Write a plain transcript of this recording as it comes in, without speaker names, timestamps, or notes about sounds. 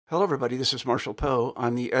Hello, everybody. This is Marshall Poe.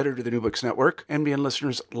 I'm the editor of the New Books Network. NBN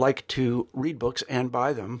listeners like to read books and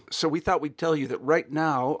buy them. So we thought we'd tell you that right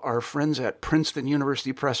now, our friends at Princeton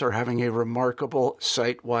University Press are having a remarkable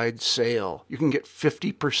site-wide sale. You can get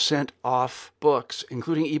 50% off books,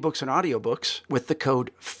 including ebooks and audiobooks, with the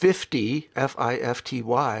code 50,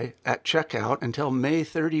 F-I-F-T-Y, at checkout until May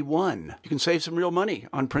 31. You can save some real money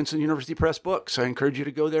on Princeton University Press books. I encourage you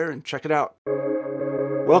to go there and check it out.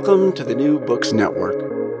 Welcome to the New Books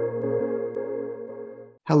Network.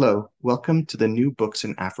 Hello, welcome to the New Books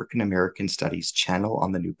in African American Studies channel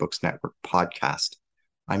on the New Books Network podcast.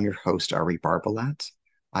 I'm your host, Ari Barbalat.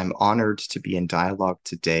 I'm honored to be in dialogue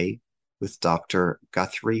today with Dr.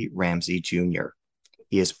 Guthrie Ramsey Jr.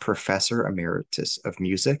 He is Professor Emeritus of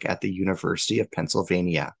Music at the University of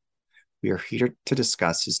Pennsylvania. We are here to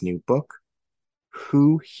discuss his new book,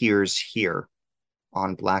 Who Hears Here?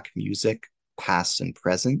 On Black Music, Past and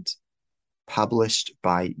Present, published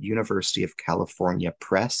by University of California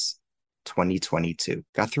Press, 2022.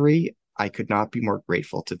 Guthrie, I could not be more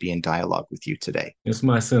grateful to be in dialogue with you today. It's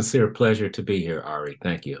my sincere pleasure to be here, Ari.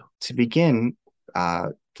 Thank you. To begin,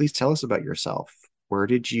 please tell us about yourself. Where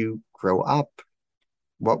did you grow up?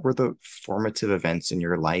 What were the formative events in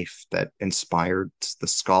your life that inspired the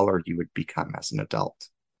scholar you would become as an adult?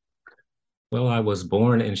 Well, I was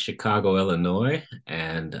born in Chicago, Illinois,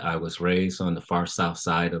 and I was raised on the far south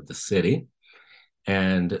side of the city.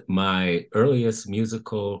 And my earliest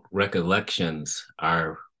musical recollections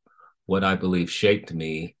are what I believe shaped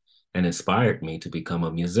me and inspired me to become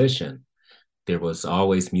a musician. There was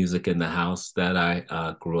always music in the house that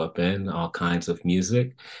I grew up in, all kinds of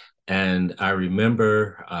music. And I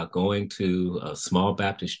remember going to a small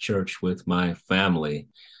Baptist church with my family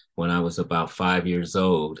when I was about 5 years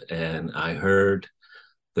old. And I heard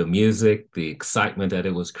the music, the excitement that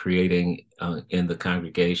it was creating in the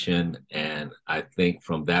congregation. And I think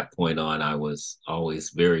from that point on, I was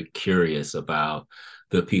always very curious about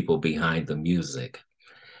the people behind the music.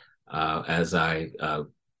 As I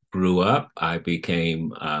grew up, I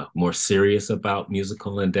became more serious about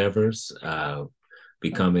musical endeavors,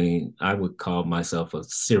 becoming, I would call myself a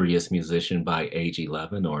serious musician by age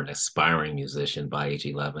 11, or an aspiring musician by age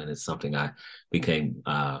 11. It's something I became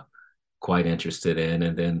quite interested in.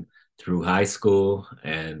 And then through high school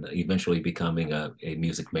and eventually becoming a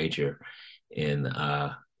music major in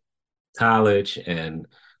college, and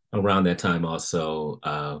around that time also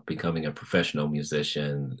becoming a professional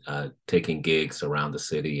musician, taking gigs around the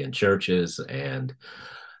city in churches and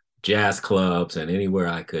jazz clubs and anywhere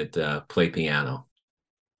I could play piano.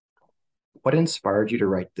 What inspired you to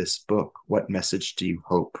write this book? What message do you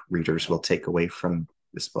hope readers will take away from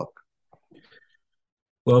this book?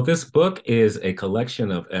 Well, this book is a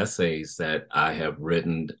collection of essays that I have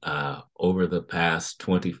written over the past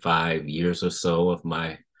 25 years or so of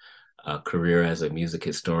my career as a music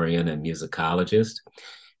historian and musicologist.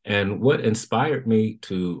 And what inspired me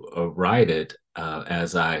to write it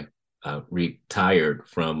as I retired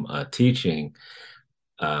from teaching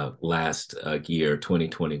last year,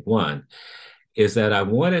 2021, is that I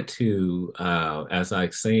wanted to, as I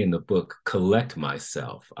say in the book, collect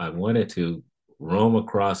myself. I wanted to roam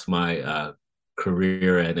across my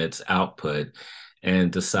career and its output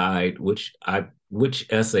and decide which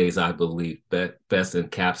essays I believe best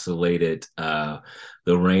encapsulated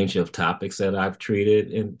the range of topics that I've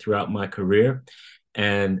treated throughout my career.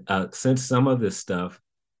 And since some of this stuff,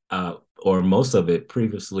 or most of it,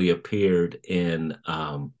 previously appeared in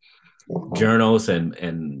journals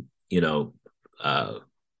and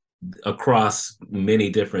across many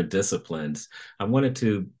different disciplines, I wanted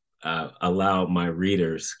to allow my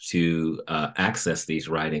readers to access these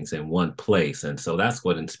writings in one place. And so that's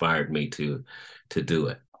what inspired me to do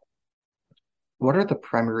it. What are the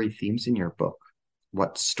primary themes in your book?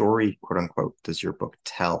 What story, quote unquote, does your book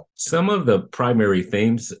tell? Some of the primary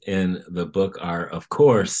themes in the book are, of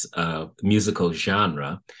course, musical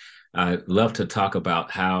genre. I love to talk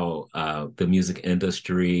about how the music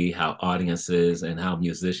industry, how audiences, and how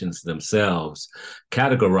musicians themselves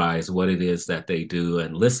categorize what it is that they do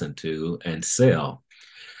and listen to and sell.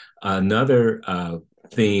 Another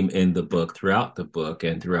theme in the book, throughout the book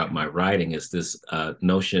and throughout my writing, is this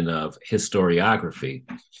notion of historiography.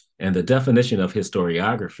 And the definition of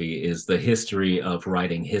historiography is the history of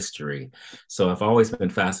writing history. So I've always been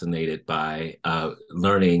fascinated by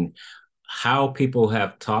learning how people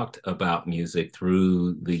have talked about music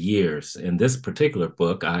through the years. In this particular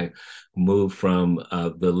book, I moved from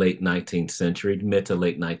the late 19th century, mid to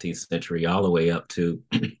late 19th century, all the way up to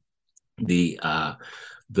the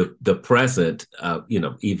the present,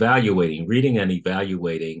 evaluating, reading and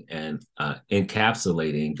evaluating and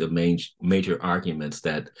encapsulating the major arguments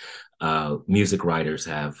that music writers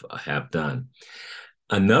have done.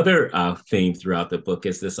 Another theme throughout the book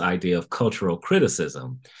is this idea of cultural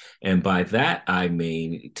criticism. And by that, I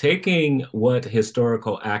mean taking what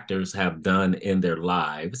historical actors have done in their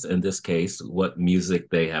lives, in this case, what music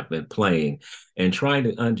they have been playing, and trying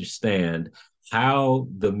to understand how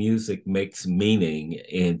the music makes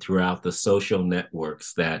meaning throughout the social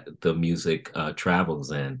networks that the music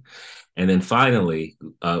travels in. And then finally,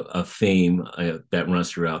 a theme that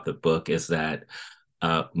runs throughout the book is that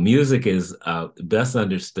music is best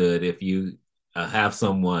understood if you have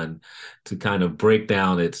someone to kind of break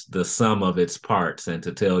down the sum of its parts and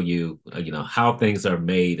to tell you, how things are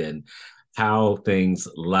made and how things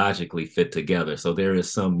logically fit together. So there is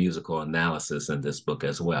some musical analysis in this book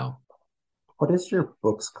as well. What is your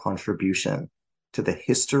book's contribution to the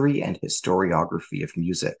history and historiography of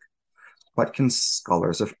music? What can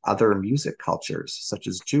scholars of other music cultures, such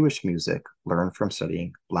as Jewish music, learn from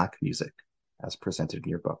studying Black music, as presented in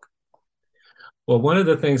your book? Well, one of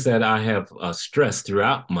the things that I have stressed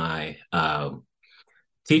throughout my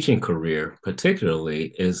teaching career,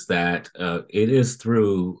 particularly, is that it is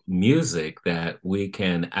through music that we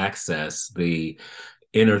can access the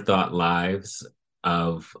inner thought lives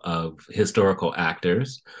of historical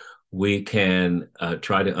actors. We can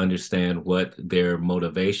try to understand what their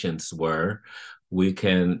motivations were. We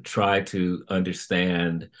can try to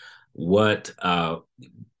understand what how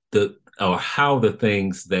the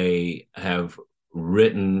things they have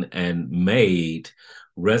written and made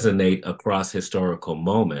resonate across historical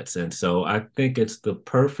moments. And so I think it's the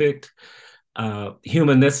perfect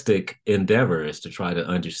humanistic endeavor is to try to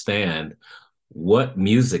understand what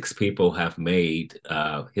musics people have made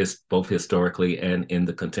both historically and in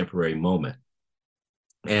the contemporary moment.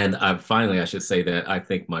 And I should say that I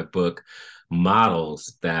think my book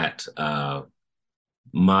models that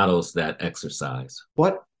exercise.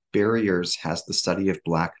 What barriers has the study of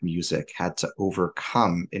Black music had to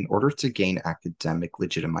overcome in order to gain academic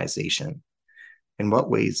legitimization? In what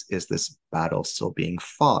ways is this battle still being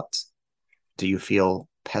fought? Do you feel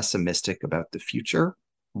pessimistic about the future?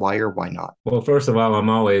 Why or why not? Well, first of all, I'm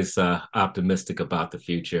always optimistic about the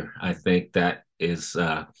future. I think that is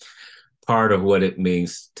part of what it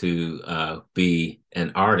means to be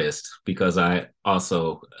an artist, because I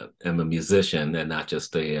also am a musician and not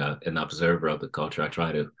just an observer of the culture. I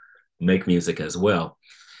try to make music as well.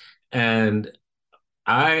 And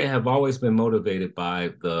I have always been motivated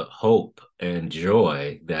by the hope and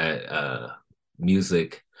joy that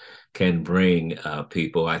music can bring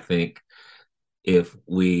people. I think if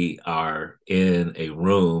we are in a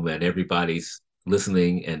room and everybody's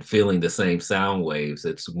listening and feeling the same sound waves,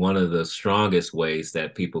 it's one of the strongest ways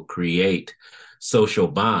that people create social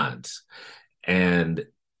bonds. And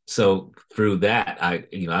so through that, I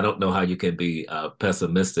don't know how you can be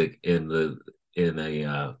pessimistic in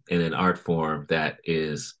an art form that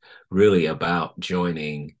is really about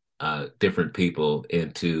joining different people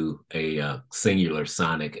into a singular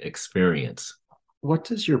sonic experience. What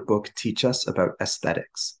does your book teach us about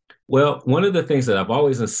aesthetics? Well, one of the things that I've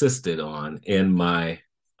always insisted on in my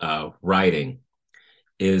writing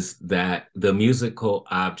is that the musical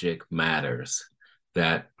object matters,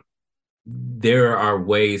 that there are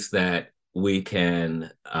ways that we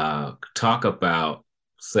can talk about,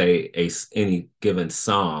 say, any given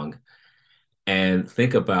song and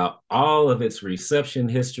think about all of its reception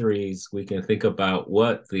histories. We can think about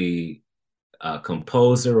what the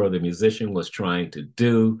composer or the musician was trying to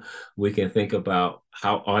do. We can think about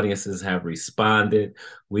how audiences have responded.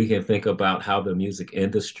 We can think about how the music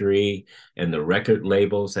industry and the record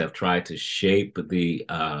labels have tried to shape the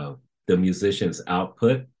musician's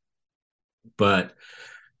output. But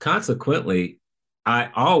consequently,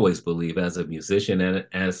 I always believe as a musician and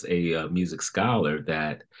as a music scholar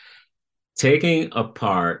that taking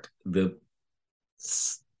apart the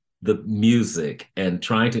music and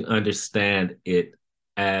trying to understand it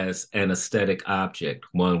as an aesthetic object,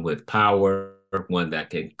 one with power, one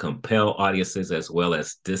that can compel audiences as well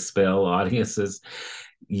as dispel audiences.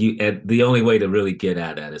 And the only way to really get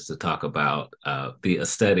at that is to talk about the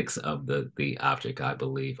aesthetics of the object, I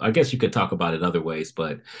believe. I guess you could talk about it other ways,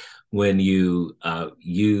 but when you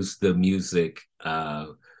use the music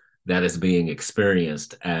that is being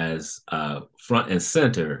experienced as front and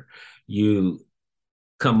center, you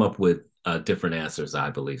come up with different answers,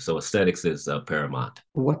 I believe. So aesthetics is paramount.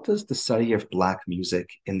 What does the study of Black music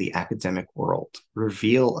in the academic world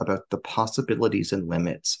reveal about the possibilities and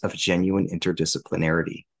limits of genuine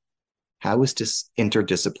interdisciplinarity? How is this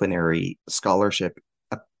interdisciplinary scholarship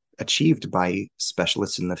achieved by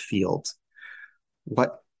specialists in the field.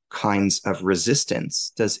 What kinds of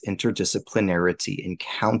resistance does interdisciplinarity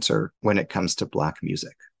encounter when it comes to Black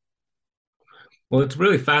music? Well, it's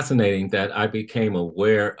really fascinating that I became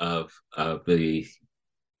aware of the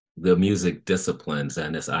music disciplines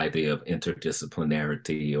and this idea of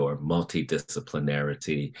interdisciplinarity or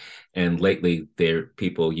multidisciplinarity. And lately,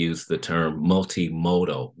 people use the term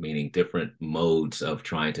multimodal, meaning different modes of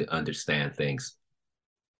trying to understand things.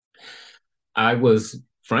 I was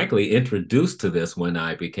frankly introduced to this when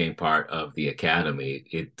I became part of the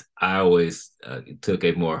academy. I always took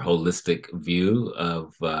a more holistic view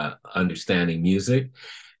of understanding music.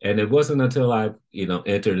 And it wasn't until I,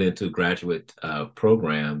 entered into a graduate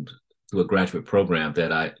program that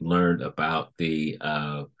I learned about the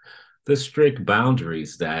strict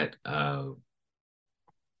boundaries that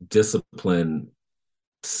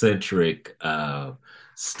discipline-centric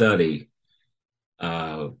study.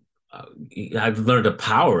 I've learned the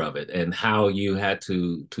power of it and how you had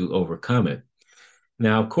to overcome it.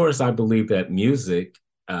 Now, of course, I believe that music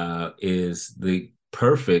is the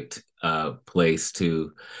perfect place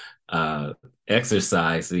to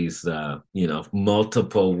exercise these,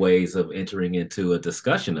 multiple ways of entering into a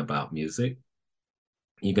discussion about music.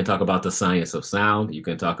 You can talk about the science of sound. You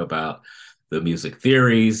can talk about the music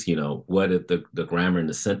theories, what is the grammar and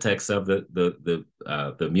the syntax of the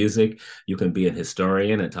music. You can be an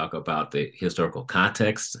historian and talk about the historical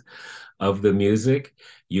context of the music.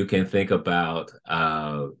 You can think about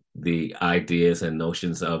the ideas and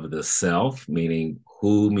notions of the self, meaning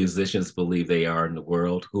who musicians believe they are in the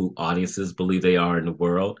world, who audiences believe they are in the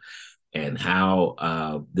world, and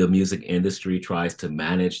how the music industry tries to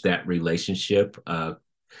manage that relationship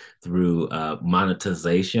through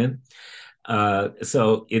monetization.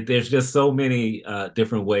 There's just so many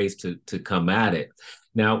different ways to come at it.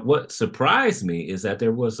 Now, what surprised me is that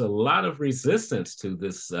there was a lot of resistance to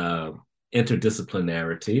this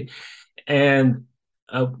interdisciplinarity, and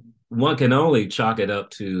one can only chalk it up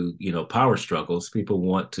to power struggles. People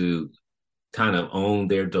want to kind of own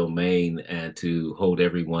their domain and to hold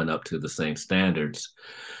everyone up to the same standards.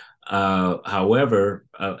 However,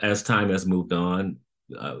 as time has moved on,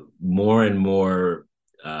 more and more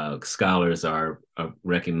scholars are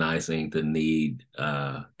recognizing the need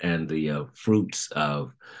and the fruits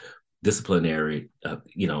of disciplinary,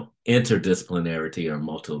 interdisciplinarity or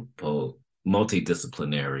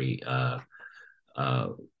multidisciplinary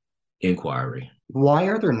inquiry. Why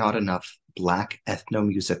are there not enough Black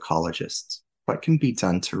ethnomusicologists? What can be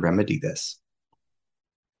done to remedy this?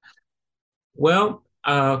 Well,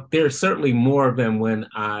 there's certainly more than when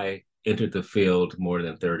I entered the field more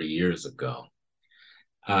than 30 years ago.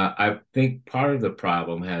 I think part of the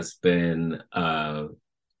problem has been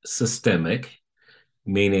systemic,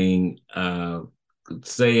 meaning,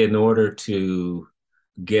 say, in order to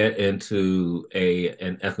get into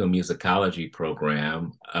an ethnomusicology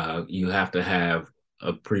program, you have to have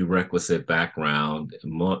a prerequisite background,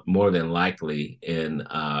 more than likely in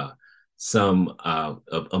some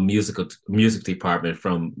a music department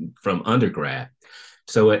from undergrad.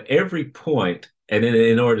 So at every point, and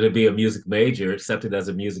in order to be a music major, accepted as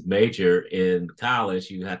a music major in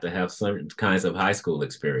college, you have to have certain kinds of high school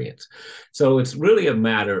experience. So it's really a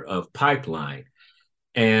matter of pipeline.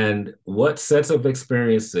 And what sets of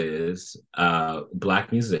experiences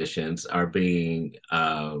Black musicians are being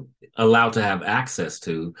allowed to have access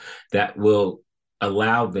to that will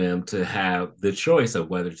allow them to have the choice of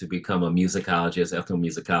whether to become a musicologist,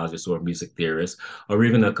 ethnomusicologist, or a music theorist, or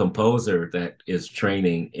even a composer that is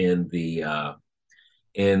training in the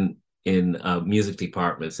music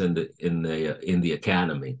departments in the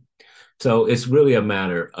academy. So it's really a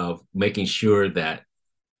matter of making sure that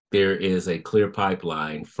there is a clear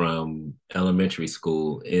pipeline from elementary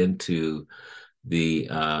school into the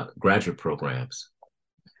graduate programs.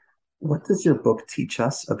 What does your book teach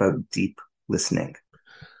us about deep listening?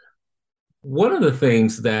 One of the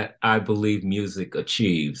things that I believe music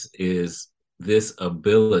achieves is this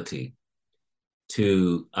ability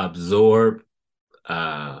to absorb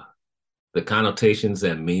the connotations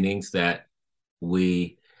and meanings that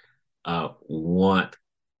we want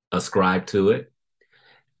ascribed to it.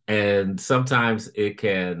 And sometimes it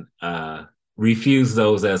can refuse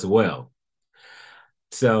those as well.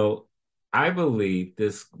 So I believe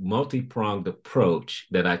this multi-pronged approach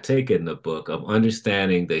that I take in the book of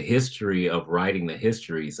understanding the history of writing the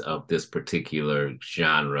histories of this particular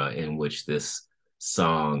genre in which this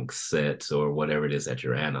song sits or whatever it is that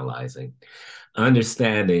you're analyzing,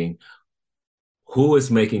 understanding who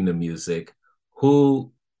is making the music,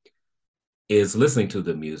 who is listening to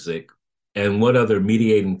the music, and what other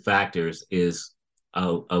mediating factors is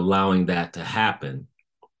allowing that to happen.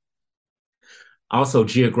 Also,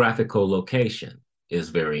 geographical location is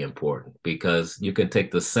very important because you can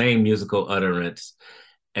take the same musical utterance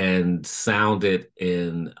and sound it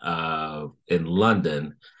in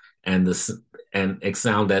London, and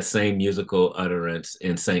sound that same musical utterance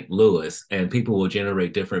in St. Louis, and people will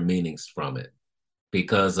generate different meanings from it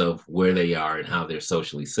because of where they are and how they're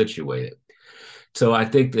socially situated. So I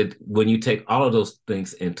think that when you take all of those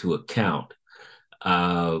things into account,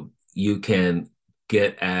 you can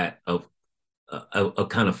get at a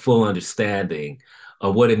kind of full understanding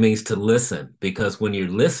of what it means to listen. Because when you're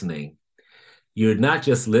listening, you're not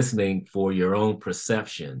just listening for your own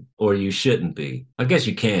perception, or you shouldn't be. I guess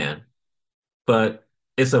you can, but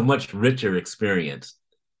it's a much richer experience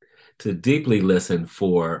to deeply listen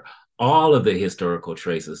for all of the historical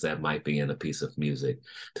traces that might be in a piece of music,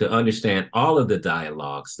 to understand all of the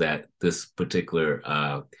dialogues that this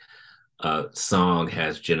particular song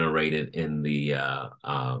has generated in the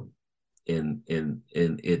in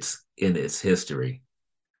its history.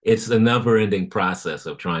 It's a never-ending process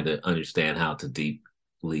of trying to understand how to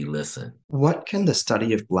deeply listen. What can the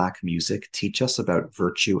study of Black music teach us about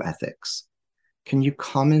virtue ethics? Can you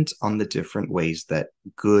comment on the different ways that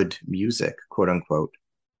good music, quote unquote,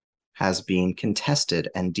 has been contested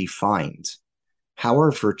and defined? How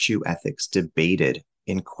are virtue ethics debated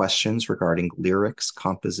in questions regarding lyrics,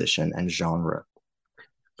 composition, and genre?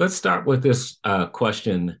 Let's start with this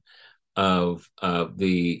question of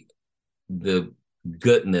the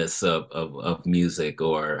goodness of music,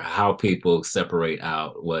 or how people separate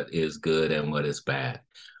out what is good and what is bad.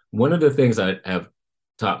 One of the things I have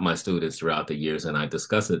taught my students throughout the years, and I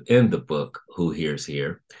discuss it in the book, Who Hears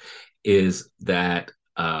Here, is that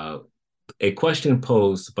a question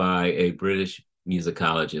posed by a British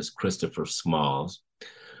musicologist, Christopher Smalls: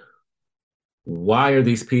 why are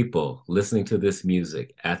these people listening to this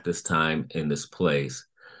music at this time in this place?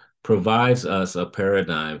 Provides us a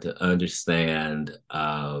paradigm to understand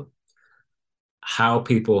how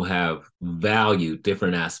people have valued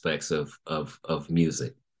different aspects of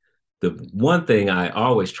music. The one thing I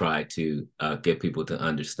always try to get people to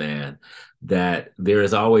understand, that there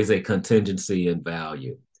is always a contingency in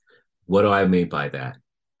value. What do I mean by that?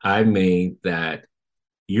 I mean that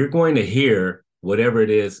you're going to hear whatever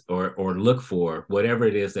it is, or look for whatever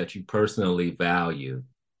it is that you personally value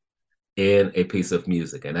in a piece of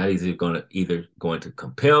music, and that is either going to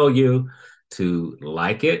compel you to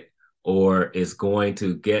like it, or is going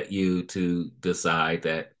to get you to decide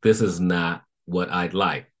that this is not what I'd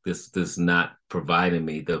like. This is not providing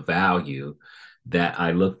me the value that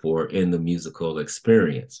I look for in the musical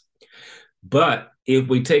experience. But if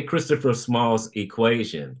we take Christopher Small's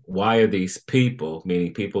equation, why are these people,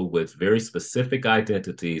 meaning people with very specific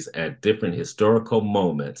identities at different historical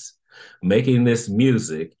moments, making this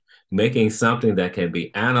music, making something that can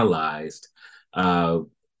be analyzed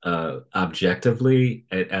objectively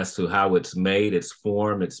as to how it's made, its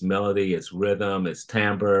form, its melody, its rhythm, its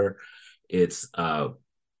timbre, its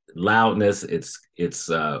loudness, its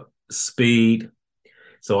speed.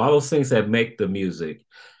 So all those things that make the music.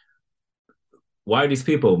 Why are these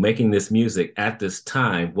people making this music at this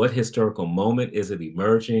time? What historical moment is it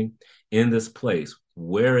emerging in this place?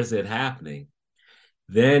 Where is it happening?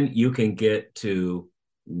 Then you can get to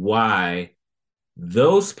why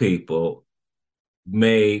those people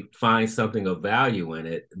may find something of value in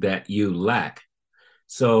it that you lack.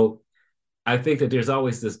 So I think that there's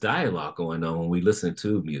always this dialogue going on when we listen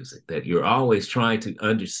to music, that you're always trying to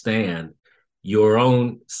understand your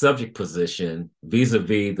own subject position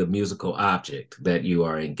vis-a-vis the musical object that you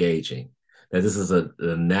are engaging, that this is a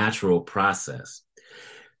natural process.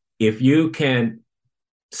 If you can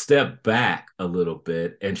step back a little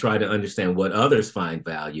bit and try to understand what others find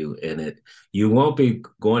value in it, you won't be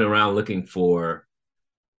going around looking for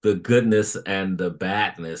the goodness and the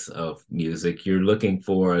badness of music. You're looking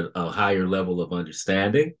for a higher level of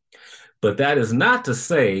understanding. But that is not to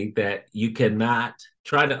say that you cannot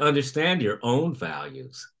try to understand your own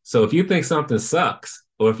values. So if you think something sucks,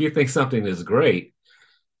 or if you think something is great,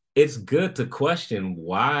 it's good to question,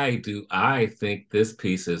 why do I think this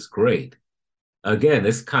piece is great? Again,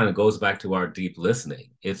 this kind of goes back to our deep listening.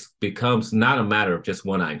 It becomes not a matter of just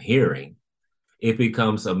what I'm hearing. It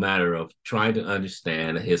becomes a matter of trying to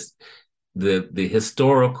understand the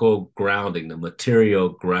historical grounding, the material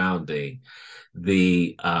grounding,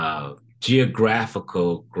 the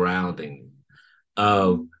geographical grounding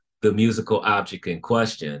of the musical object in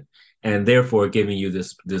question, and therefore giving you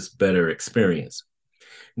this better experience.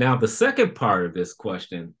 Now, the second part of this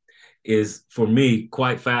question is, for me,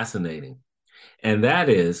 quite fascinating. And that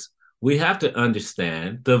is, we have to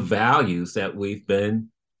understand the values that we've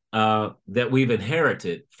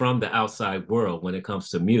inherited from the outside world when it comes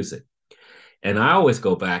to music. And I always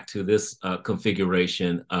go back to this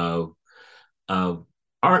configuration of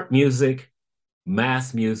art music,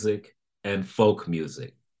 mass music, and folk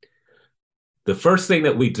music. The first thing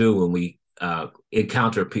that we do when we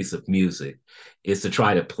encounter a piece of music is to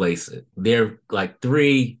try to place it. There are like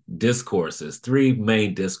three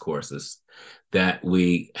main discourses that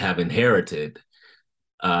we have inherited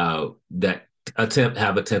that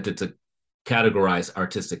have attempted to categorize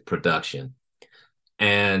artistic production.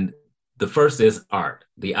 And the first is art,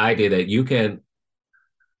 the idea that you can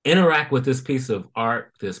interact with this piece of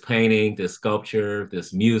art, this painting, this sculpture,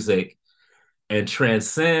 this music, and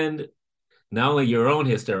transcend not only your own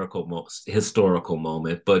historical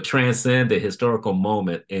moment, but transcend the historical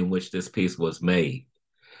moment in which this piece was made.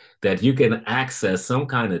 That you can access some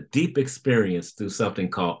kind of deep experience through something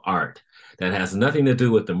called art that has nothing to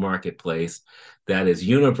do with the marketplace, that is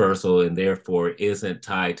universal and therefore isn't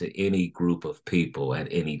tied to any group of people at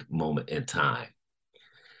any moment in time.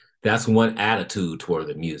 That's one attitude toward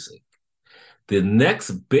the music. The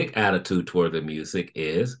next big attitude toward the music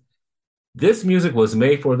is this music was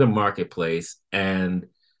made for the marketplace, and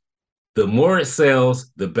the more it sells,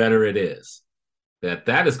 the better it is.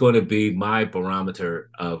 That is going to be my barometer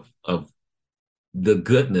of the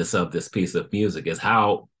goodness of this piece of music, is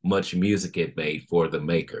how much music it made for the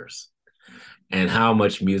makers and how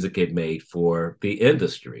much music it made for the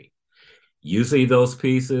industry. Usually those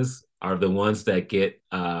pieces are the ones that get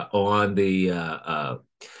on the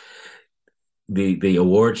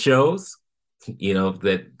award shows,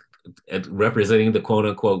 that representing the quote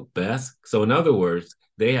unquote best. So in other words,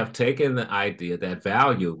 they have taken the idea that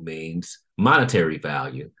value means monetary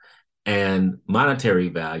value, and monetary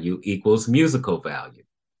value equals musical value.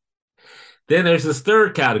 Then there's this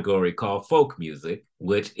third category called folk music,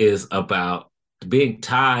 which is about being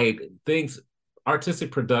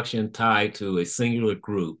artistic production tied to a singular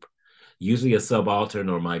group, usually a subaltern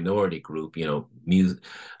or minority group,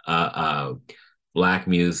 Black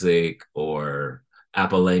music or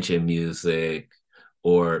Appalachian music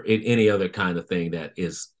or any other kind of thing that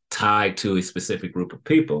is tied to a specific group of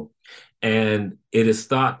people. And it is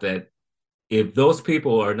thought that if those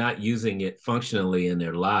people are not using it functionally in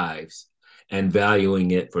their lives and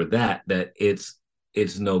valuing it for that it's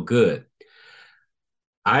no good.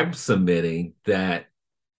 I'm submitting that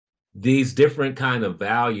these different kind of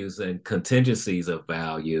values and contingencies of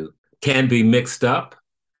value can be mixed up.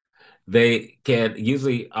 They can,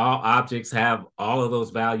 usually all objects have all of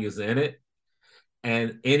those values in it.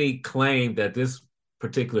 And any claim that this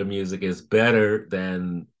particular music is better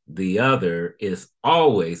than the other is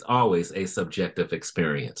always a subjective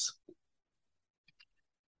experience.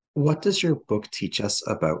 What does your book teach us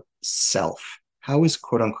about self? How is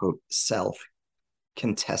quote unquote self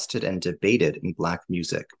contested and debated in Black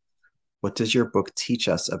music? What does your book teach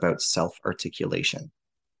us about self-articulation?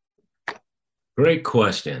 Great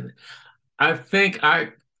question. I think I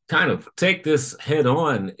kind of take this head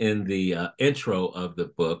on in the intro of the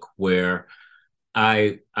book, where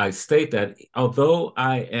I state that although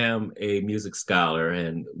I am a music scholar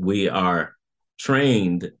and we are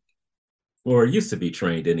trained, or used to be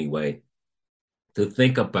trained anyway, to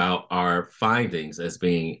think about our findings as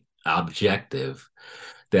being objective,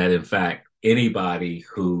 that in fact anybody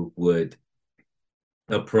who would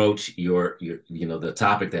approach the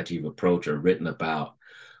topic that you've approached or written about,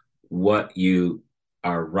 what you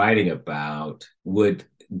are writing about, would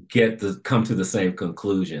come to the same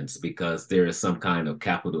conclusions, because there is some kind of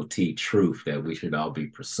capital T truth that we should all be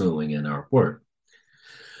pursuing in our work.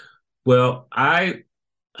 Well, I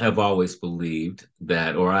have always believed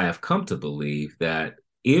that, or I have come to believe that,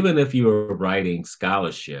 even if you are writing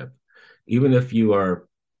scholarship, even if you are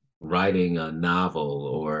writing a novel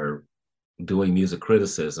or doing music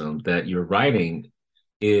criticism, that your writing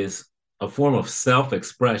is a form of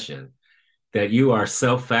self-expression, that you are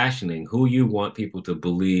self-fashioning who you want people to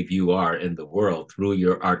believe you are in the world through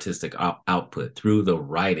your artistic output, through the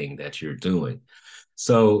writing that you're doing.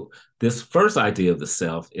 So this first idea of the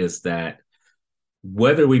self is that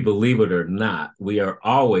whether we believe it or not, we are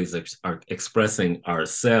always expressing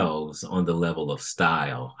ourselves on the level of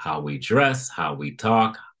style, how we dress, how we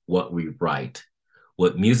talk, what we write,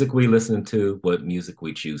 what music we listen to, what music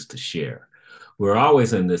we choose to share. We're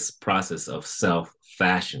always in this process of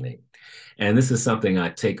self-fashioning. And this is something I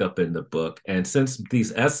take up in the book. And since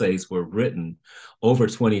these essays were written over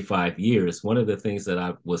 25 years, one of the things that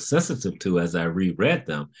I was sensitive to as I reread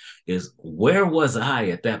them is, where was I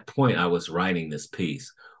at that point I was writing this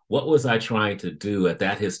piece? What was I trying to do at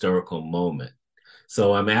that historical moment?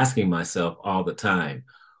 So I'm asking myself all the time,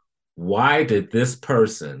 why did this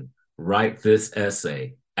person write this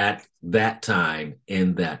essay at that time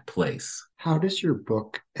in that place? How does your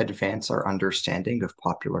book advance our understanding of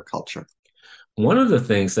popular culture? One of the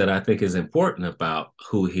things that I think is important about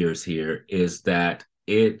Who Hears Here is that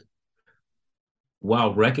it,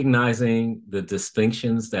 while recognizing the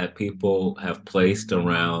distinctions that people have placed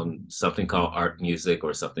around something called art music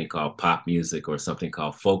or something called pop music or something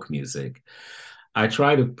called folk music, I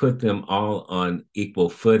try to put them all on equal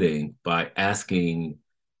footing by asking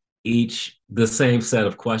each the same set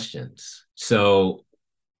of questions. So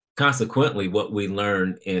consequently, what we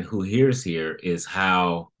learn in Who Hears Here is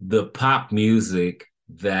how the pop music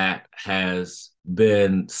that has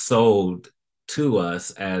been sold to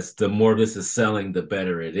us as the more this is selling, the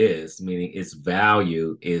better it is, meaning its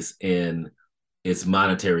value is in its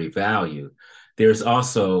monetary value. There's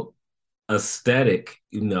also aesthetic,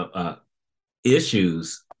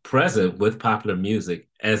 issues present with popular music,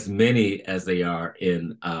 as many as they are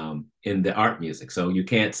in the art music. So you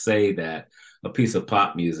can't say that a piece of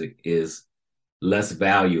pop music is less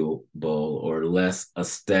valuable or less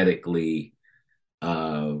aesthetically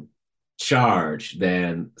uh, charged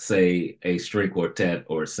than, say, a string quartet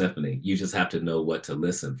or a symphony. You just have to know what to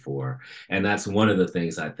listen for. And that's one of the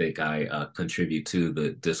things I think I contribute to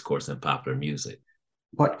the discourse in popular music.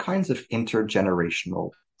 What kinds of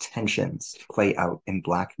intergenerational tensions play out in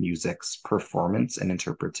Black music's performance and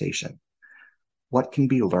interpretation? What can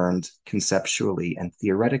be learned conceptually and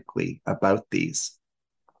theoretically about these?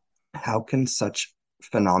 How can such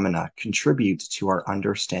phenomena contribute to our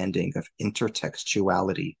understanding of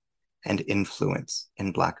intertextuality and influence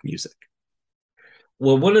in Black music?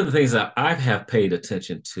 Well, one of the things that I have paid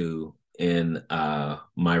attention to in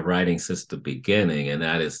my writing since the beginning, and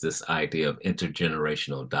that is this idea of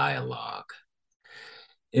intergenerational dialogue.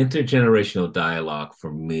 Intergenerational dialogue for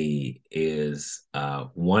me is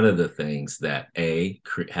one of the things that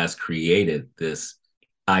has created this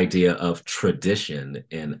idea of tradition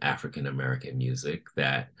in African American music,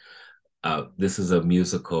 that this is a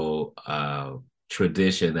musical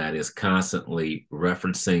tradition that is constantly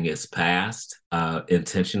referencing its past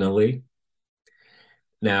intentionally.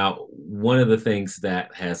 Now, one of the things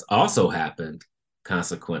that has also happened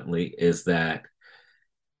consequently is that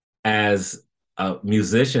as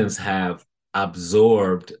musicians have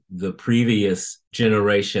absorbed the previous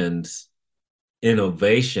generation's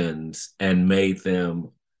innovations and made them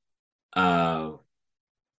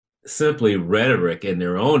simply rhetoric in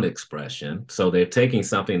their own expression. So they're taking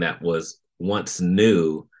something that was once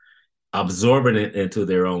new, absorbing it into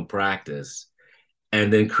their own practice,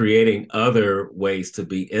 and then creating other ways to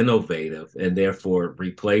be innovative, and therefore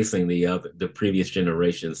replacing the previous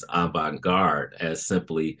generation's avant-garde as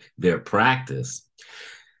simply their practice.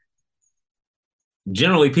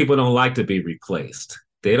 Generally, people don't like to be replaced.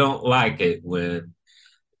 They don't like it when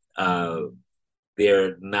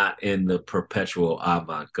they're not in the perpetual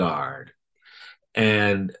avant-garde.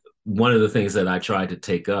 And one of the things that I tried to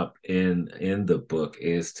take up in the book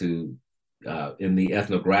is to, in the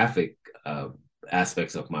ethnographic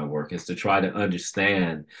aspects of my work, is to try to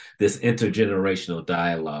understand this intergenerational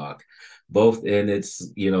dialogue, both in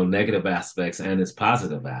its negative aspects and its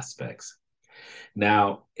positive aspects.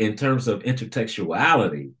 Now, in terms of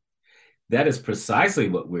intertextuality, that is precisely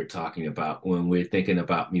what we're talking about when we're thinking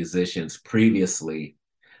about musicians previously,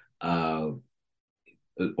 or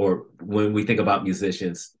when we think about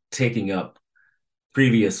musicians taking up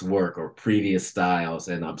previous work or previous styles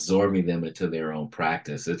and absorbing them into their own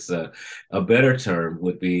practice. It's a better term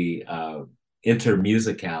would be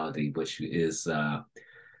intermusicality, which is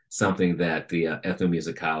something that the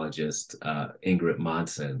ethnomusicologist Ingrid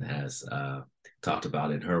Monson has talked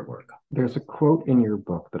about in her work. There's a quote in your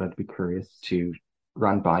book that I'd be curious to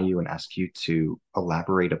run by you and ask you to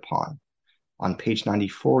elaborate upon. On page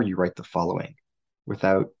 94, you write the following: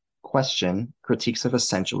 without question, critiques of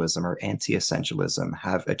essentialism or anti-essentialism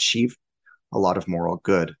have achieved a lot of moral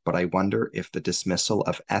good, but I wonder if the dismissal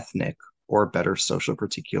of ethnic or better social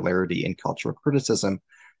particularity in cultural criticism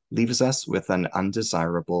leaves us with an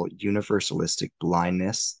undesirable universalistic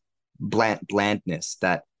blandness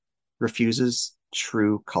that refuses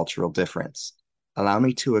true cultural difference. Allow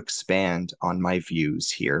me to expand on my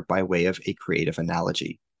views here by way of a creative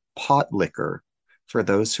analogy. Pot liquor, for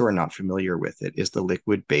those who are not familiar with it, is the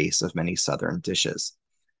liquid base of many Southern dishes.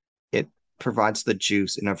 It provides the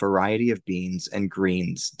juice in a variety of beans and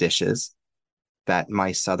greens dishes that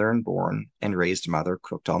my Southern-born and raised mother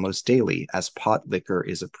cooked almost daily, as pot liquor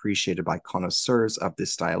is appreciated by connoisseurs of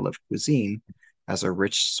this style of cuisine as a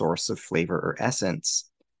rich source of flavor or essence.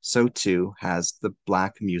 So too has the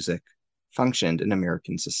Black music functioned in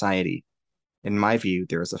American society. In my view,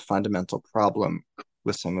 there is a fundamental problem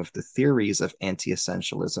with some of the theories of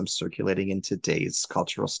anti-essentialism circulating in today's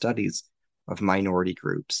cultural studies of minority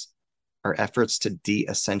groups. Our efforts to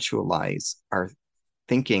de-essentialize our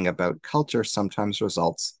thinking about culture sometimes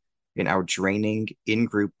results in our draining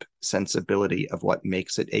in-group sensibility of what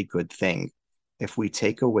makes it a good thing. If we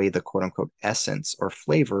take away the quote-unquote essence or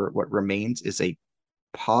flavor, what remains is a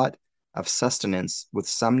pot of sustenance with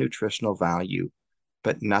some nutritional value,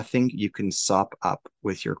 but nothing you can sop up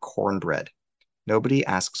with your cornbread. Nobody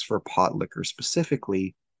asks for pot liquor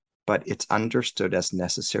specifically, but it's understood as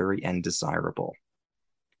necessary and desirable.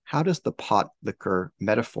 How does the pot liquor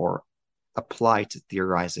metaphor apply to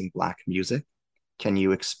theorizing Black music? Can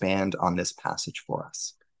you expand on this passage for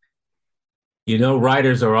us? You know,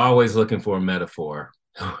 writers are always looking for a metaphor.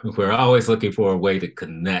 We're always looking for a way to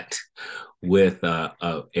connect with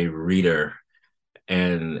a reader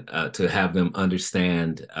and to have them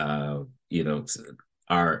understand,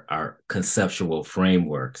 our conceptual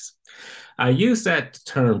frameworks. I use that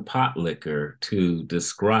term pot liquor to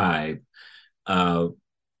describe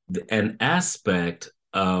an aspect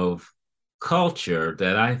of culture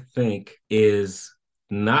that I think is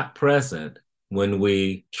not present when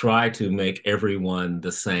we try to make everyone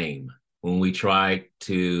the same, when we try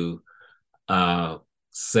to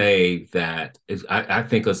say that, I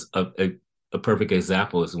think a perfect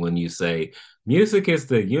example is when you say, music is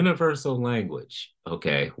the universal language.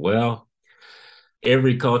 Okay, well,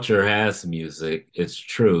 every culture has music, it's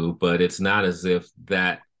true, but it's not as if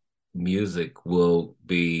that music will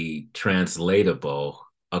be translatable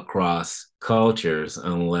across cultures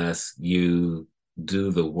unless you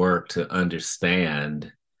do the work to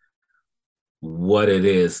understand what it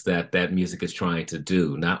is that that music is trying to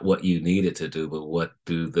do, not what you need it to do, but what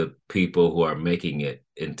do the people who are making it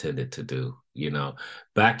intended to do.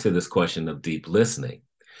 Back to this question of deep listening.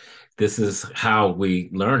 This is how we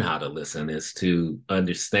learn how to listen, is to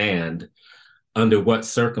understand under what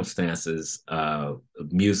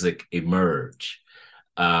music emerge.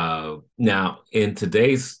 Now, in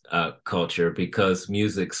today's culture, because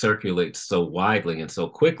music circulates so widely and so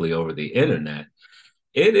quickly over the internet,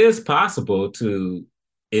 it is possible to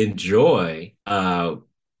enjoy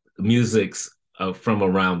musics from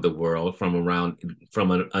around the world, from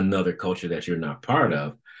another culture that you're not part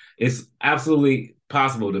of. It's absolutely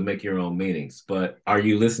possible to make your own meanings, but are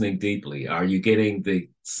you listening deeply? Are you getting the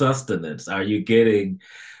sustenance? Are you getting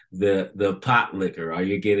the pot liquor? Are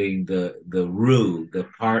you getting the roux, the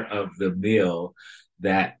part of the meal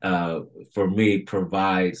that for me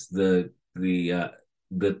provides the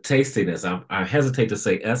tastiness? I hesitate to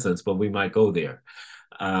say essence, but we might go there.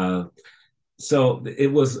 So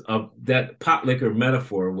it was that pot liquor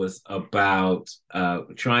metaphor was about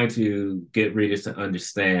trying to get readers to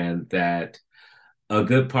understand that a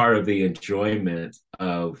good part of the enjoyment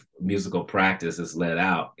of musical practice is let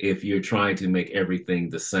out if you're trying to make everything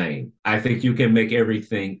the same. I think you can make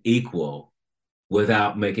everything equal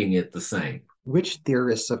without making it the same. Which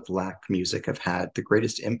theorists of Black music have had the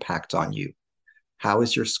greatest impact on you? How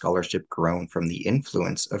has your scholarship grown from the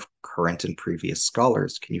influence of current and previous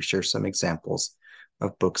scholars? Can you share some examples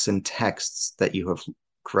of books and texts that you have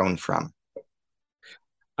grown from?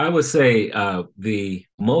 I would say the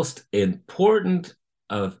most important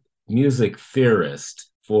music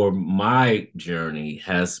theorist for my journey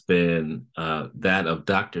has been that of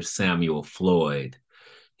Dr. Samuel Floyd.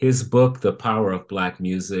 His book, The Power of Black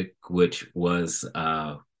Music, which was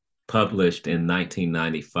published in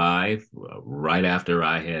 1995, right after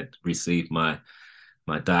I had received my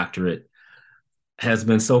doctorate, has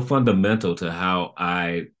been so fundamental to how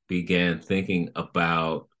I began thinking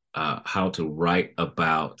about how to write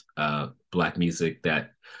about Black music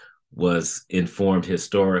that was informed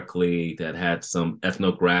historically, that had some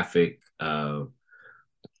ethnographic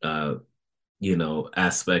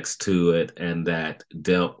aspects to it, and that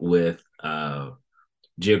dealt with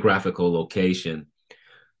geographical location,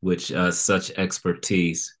 which such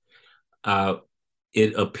expertise.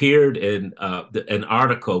 It appeared in an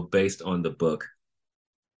article based on the book,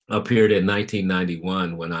 appeared in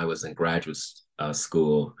 1991 when I was in graduate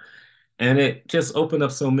school. And it just opened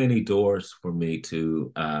up so many doors for me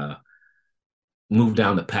to move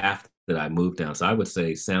down the path that I moved down. So I would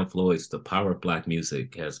say Sam Floyd's The Power of Black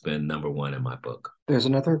Music has been #1 in my book. There's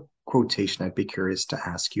another quotation I'd be curious to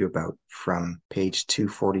ask you about from page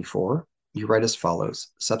 244. You write as follows: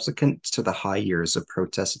 subsequent to the high years of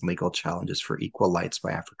protests and legal challenges for equal rights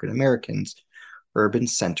by African Americans, urban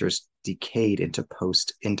centers decayed into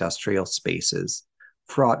post-industrial spaces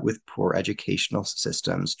fraught with poor educational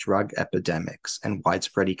systems, drug epidemics, and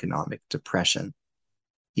widespread economic depression.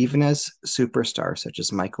 Even as superstars such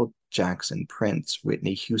as Michael Jackson, Prince,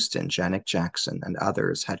 Whitney Houston, Janet Jackson, and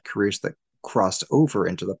others had careers that crossed over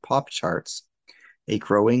into the pop charts, a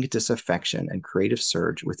growing disaffection and creative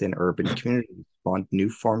surge within urban communities spawned new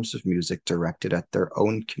forms of music directed at their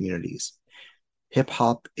own communities. Hip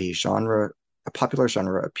hop, a popular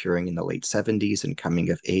genre appearing in the late 70s and coming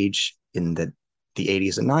of age in the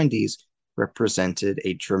 80s and 90s, represented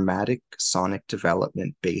a dramatic sonic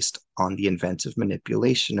development based on the inventive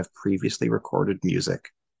manipulation of previously recorded music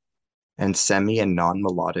and semi and non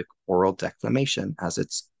melodic oral declamation as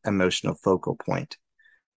its emotional focal point.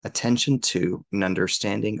 Attention to and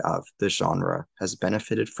understanding of the genre has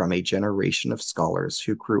benefited from a generation of scholars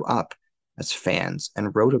who grew up as fans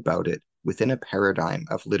and wrote about it within a paradigm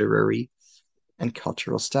of literary and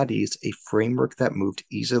cultural studies, a framework that moved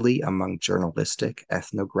easily among journalistic,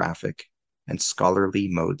 ethnographic, and scholarly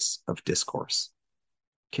modes of discourse.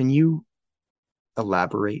 Can you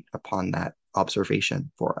elaborate upon that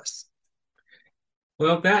observation for us?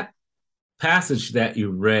 Well, that passage that you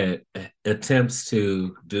read attempts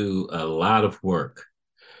to do a lot of work.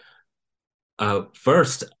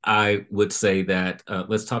 First, I would say that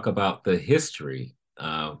let's talk about the history,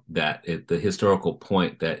 the historical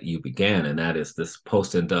point that you began, and that is this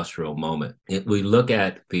post-industrial moment. If we look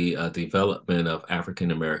at the development of African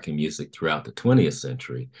American music throughout the 20th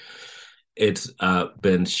century, it's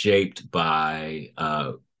been shaped by,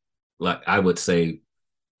 like I would say,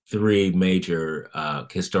 three major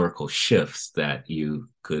historical shifts that you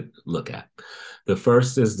could look at. The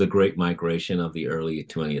first is the Great Migration of the early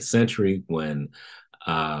 20th century, when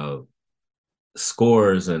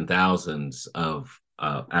scores and thousands of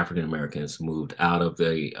African Americans moved out of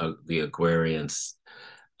the agrarian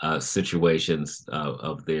situations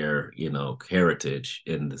of their heritage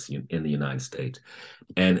in the United States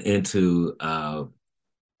and into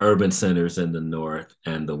urban centers in the North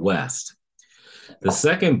and the West. The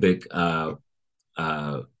second big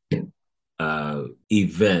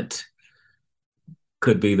event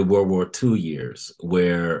could be the World War II years,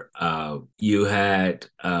 where you had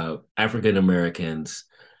African Americans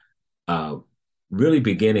really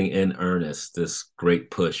beginning in earnest this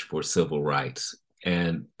great push for civil rights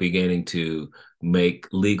and beginning to make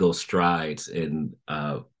legal strides in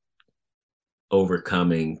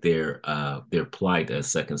overcoming their plight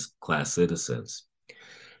as second-class citizens.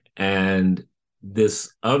 And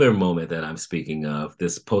this other moment that I'm speaking of,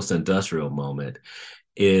 this post-industrial moment,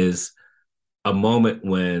 is a moment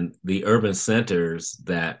when the urban centers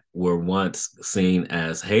that were once seen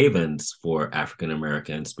as havens for African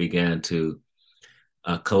Americans began to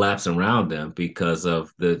collapse around them because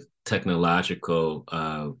of the technological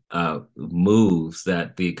moves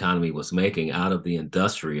that the economy was making out of the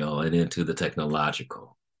industrial and into the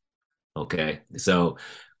technological. Okay, so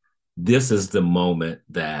this is the moment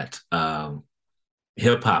that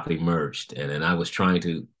hip hop emerged, and I was trying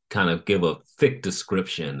to kind of give a thick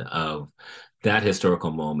description of that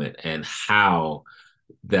historical moment and how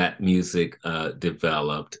that music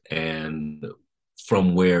developed and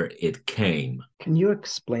from where it came. Can you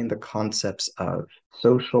explain the concepts of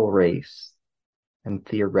social race and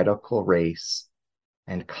theoretical race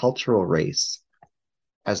and cultural race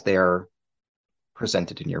as they are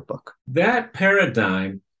presented in your book? That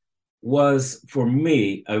paradigm was, for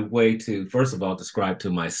me, a way to, first of all, describe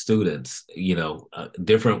to my students,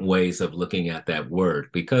 different ways of looking at that word,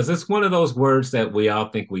 because it's one of those words that we all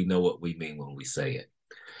think we know what we mean when we say it.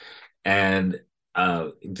 And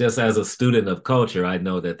just as a student of culture, I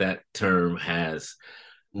know that term has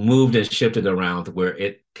moved and shifted around where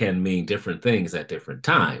it can mean different things at different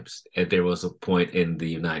times. And there was a point in the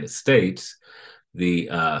United States, the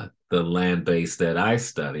land base that I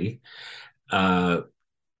study,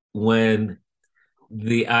 when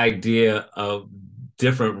the idea of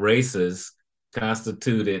different races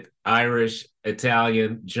constituted Irish,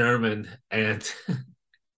 Italian, German, and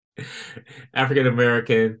African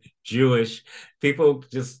American, Jewish. People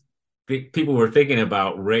were thinking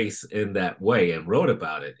about race in that way and wrote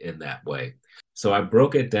about it in that way. So I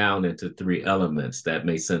broke it down into three elements that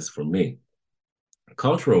made sense for me.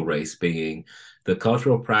 Cultural race being the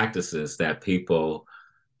cultural practices that people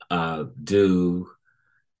do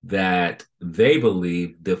that they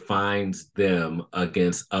believe defines them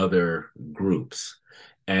against other groups.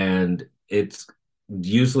 And it's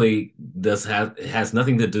usually has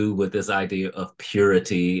nothing to do with this idea of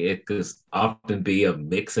purity. It could often be a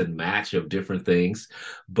mix and match of different things,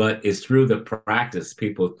 but it's through the practice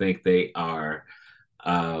people think they are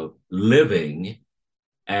living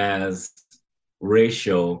as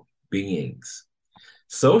racial beings.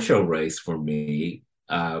 Social race for me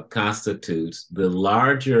constitutes the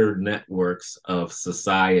larger networks of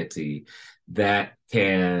society that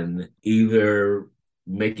can either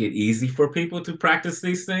make it easy for people to practice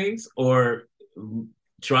these things or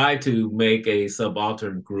try to make a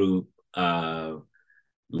subaltern group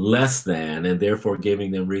less than, and therefore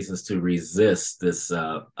giving them reasons to resist this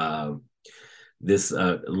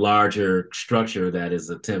larger structure that is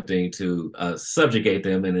attempting to subjugate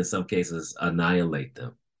them and in some cases annihilate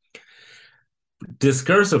them.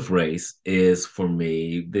 Discursive race is, for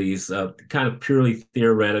me, these kind of purely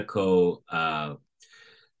theoretical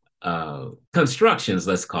constructions,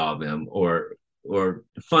 let's call them, or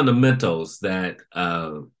fundamentals that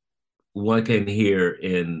one can hear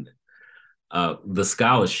in the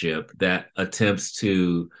scholarship that attempts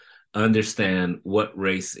to understand what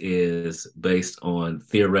race is based on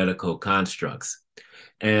theoretical constructs.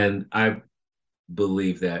 And I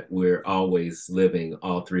believe that we're always living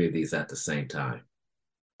all three of these at the same time.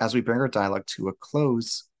 As we bring our dialogue to a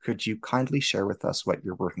close, could you kindly share with us what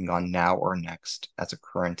you're working on now or next as a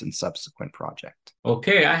current and subsequent project?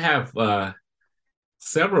 Okay, I have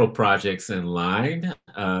several projects in line.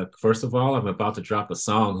 First of all, I'm about to drop a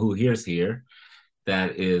song, Who Hears Here,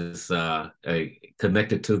 that is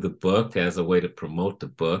connected to the book as a way to promote the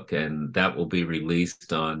book, and that will be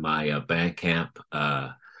released on my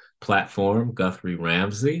Bandcamp platform, Guthrie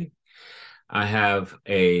Ramsey. I have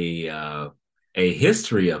a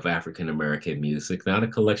history of African American music, not a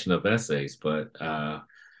collection of essays, but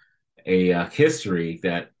a history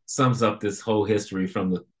that sums up this whole history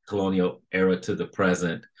from the colonial era to the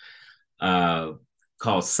present,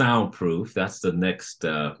 called Soundproof. That's the next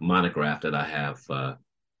monograph that I have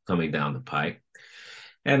coming down the pike.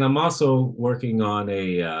 And I'm also working on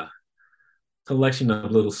a collection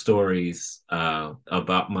of little stories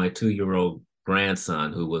about my 2-year-old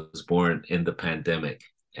grandson who was born in the pandemic.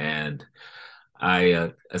 And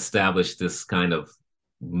I established this kind of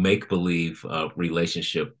make-believe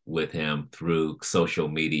relationship with him through social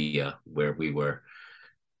media, where we were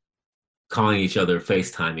calling each other,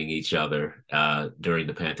 FaceTiming each other during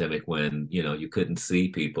the pandemic when you couldn't see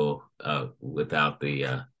people without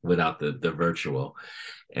the virtual.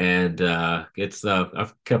 And it's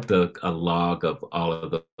I've kept a log of all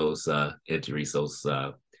of those entries, those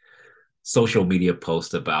social media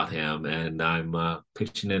posts about him, and I'm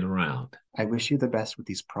pitching it around. I wish you the best with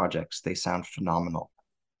these projects. They sound phenomenal.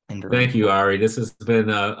 Thank you, Ari. This has been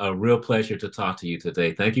a real pleasure to talk to you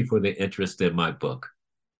today. Thank you for the interest in my book.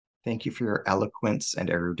 Thank you for your eloquence and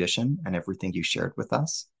erudition and everything you shared with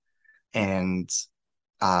us. And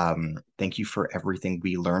thank you for everything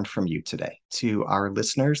we learned from you today. To our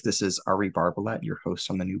listeners, this is Ari Barbalat, your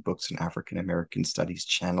host on the New Books in African American Studies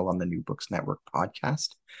channel on the New Books Network podcast.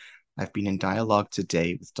 I've been in dialogue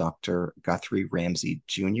today with Dr. Guthrie Ramsey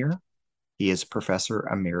Jr. He is Professor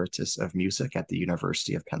Emeritus of Music at the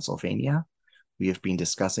University of Pennsylvania. We have been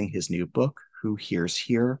discussing his new book, Who Hears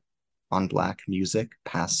Here? On Black Music,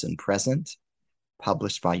 Past and Present,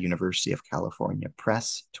 published by University of California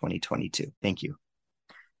Press, 2022. Thank you.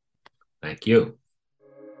 Thank you.